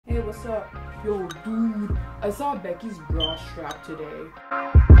what's up? Yo, dude, I saw Becky's bra strap today.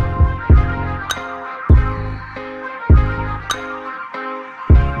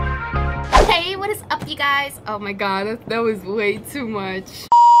 Hey, what is up, you guys? Oh my god, that was way too much.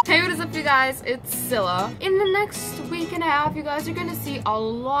 Hey, what is up, you guys? It's Scylla. In the next week and a half, you guys are gonna see a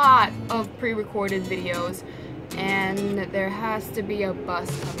lot of pre-recorded videos, and there has to be a bus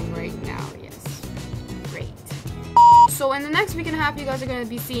coming right now. Yes, great. So in the next week and a half, you guys are gonna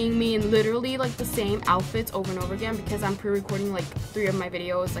be seeing me in literally like the same outfits over and over again because I'm pre-recording like 3 of my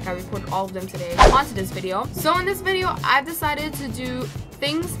videos. Like I recorded all of them today onto this video. So in this video, I've decided to do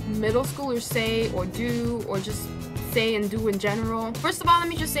things middle schoolers say or do, or just say and do in general. First of all, let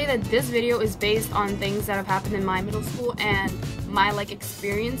me just say that this video is based on things that have happened in my middle school and my like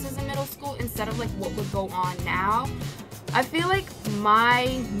experiences in middle school instead of like what would go on now. I feel like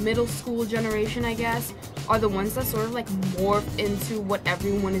my middle school generation, I guess, are the ones that sort of like morph into what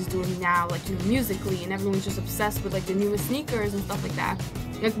everyone is doing now, like, you know, musically, and everyone's just obsessed with like the newest sneakers and stuff like that.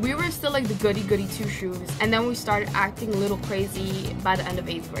 Like, we were still like the goody-goody two-shoes, and then we started acting a little crazy by the end of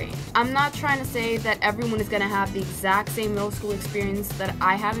 8th grade. I'm not trying to say that everyone is gonna have the exact same middle school experience that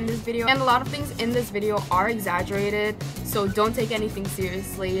I have in this video, and a lot of things in this video are exaggerated, so don't take anything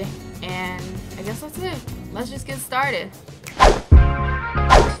seriously, and I guess that's it. Let's just get started.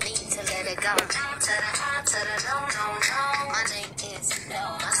 My name is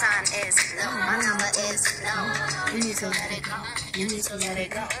no, my sign is no, my number is no. You need to let it go. You need to let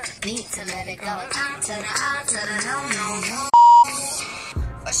it go. Need to let it go. To the no.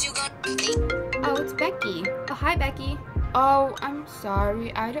 What you gonna do? Oh, it's Becky. Oh, hi, Becky. Oh, I'm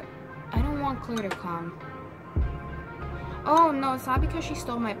sorry. I don't want Claire to come. Oh, no, it's not because she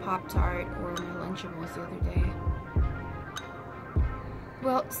stole my Pop-Tart or my Lunchables the other day.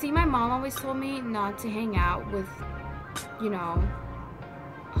 Well, see, my mom always told me not to hang out with, you know,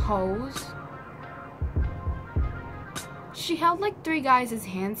 hoes. She held like 3 guys'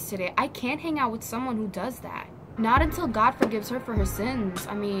 hands today. I can't hang out with someone who does that. Not until God forgives her for her sins.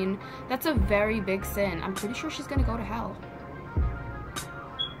 I mean, that's a very big sin. I'm pretty sure she's gonna go to hell.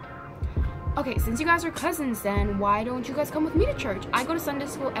 Okay, since you guys are cousins, then why don't you guys come with me to church? I go to Sunday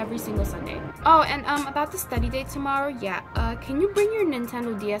school every single Sunday. Oh, and about the study day tomorrow, yeah, can you bring your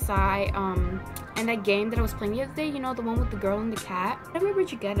Nintendo DSi, and that game that I was playing the other day, you know, the one with the girl and the cat? Tell me where'd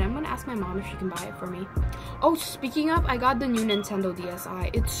you get it. I'm gonna ask my mom if she can buy it for me. Oh, speaking of, I got the new Nintendo DSi.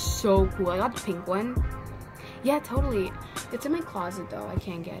 It's so cool. I got the pink one. Yeah, totally. It's in my closet, though. I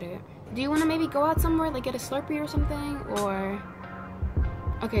can't get it. Do you want to maybe go out somewhere, like get a Slurpee or something, or...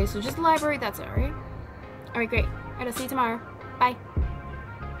 Okay, so just the library, that's it, alright? Alright, great. Alright, I'll see you tomorrow. Bye.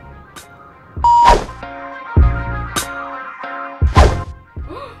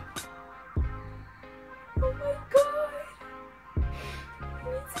 Oh my god! I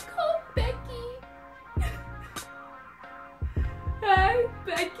need to call Becky. Hi,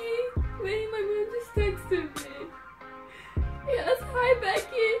 Becky. Wait, my mom just texted me. Yes, hi,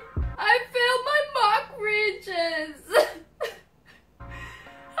 Becky. I failed my mock ridges.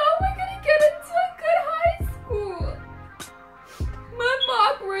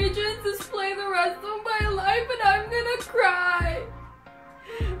 Display the rest of my life and I'm gonna cry.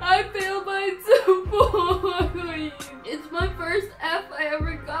 I failed by 2 points. It's my first F I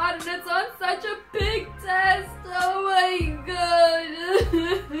ever got and it's on such a big test. Oh my god.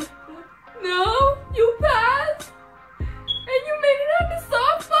 No? You passed? And you made it on the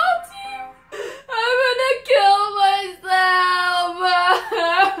softball team? I'm gonna kill myself.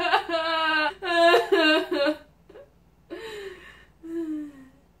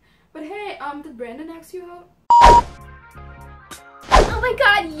 But hey, did Brandon ask you out? Oh my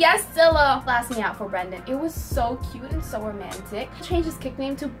god, yes, Scylla! Asked me out for Brandon. It was so cute and so romantic. He changed his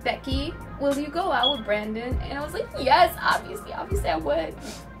nickname to Becky. Will you go out with Brandon? And I was like, yes, obviously I would.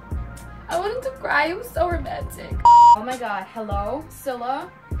 I wanted to cry, it was so romantic. Oh my god, hello, Scylla?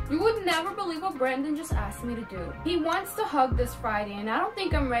 You would never believe what Brandon just asked me to do. He wants to hug this Friday, and I don't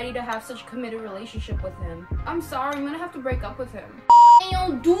think I'm ready to have such a committed relationship with him. I'm sorry, I'm gonna have to break up with him.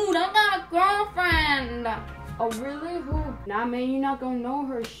 Yo, dude, I got a girlfriend. Oh, really? Who? Nah, man, you're not gonna know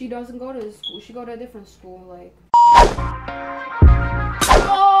her. She doesn't go to this school. She go to a different school, like.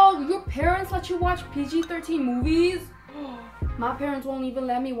 Oh, your parents let you watch PG-13 movies? My parents won't even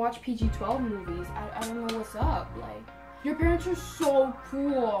let me watch PG-12 movies. I don't know what's up, like. Your parents are so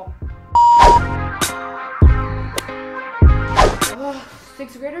cool. Ugh,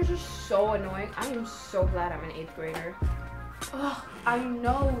 6th graders are so annoying. I am so glad I'm an 8th grader. Ugh, I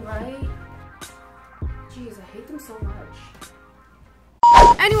know, right? Jeez, I hate them so much.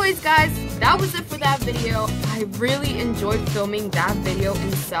 Anyways, guys, that was it for that video. I really enjoyed filming that video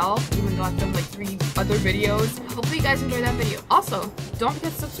itself, even though I filmed like 3 other videos. Hopefully you guys enjoyed that video. Also, don't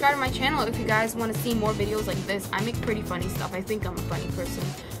forget to subscribe to my channel if you guys want to see more videos like this. I make pretty funny stuff. I think I'm a funny person.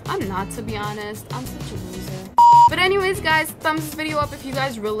 I'm not, to be honest. I'm such a loser. But anyways, guys, thumbs this video up if you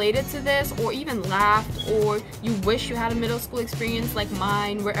guys related to this, or even laughed, or you wish you had a middle school experience like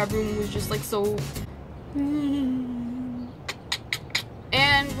mine, where everyone was just like so...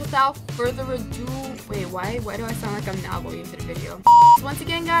 And without further ado, wait, why do I sound like I'm now going into the video? So once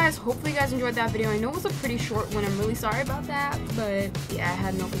again, guys, hopefully you guys enjoyed that video. I know it was a pretty short one. I'm really sorry about that, but yeah, I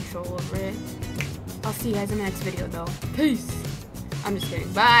had no control over it. I'll see you guys in the next video, though. Peace. I'm just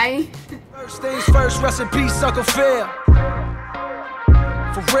kidding. Bye. First things first, rest in peace, Sucker Phil.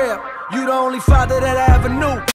 For real, you the only father that I ever knew.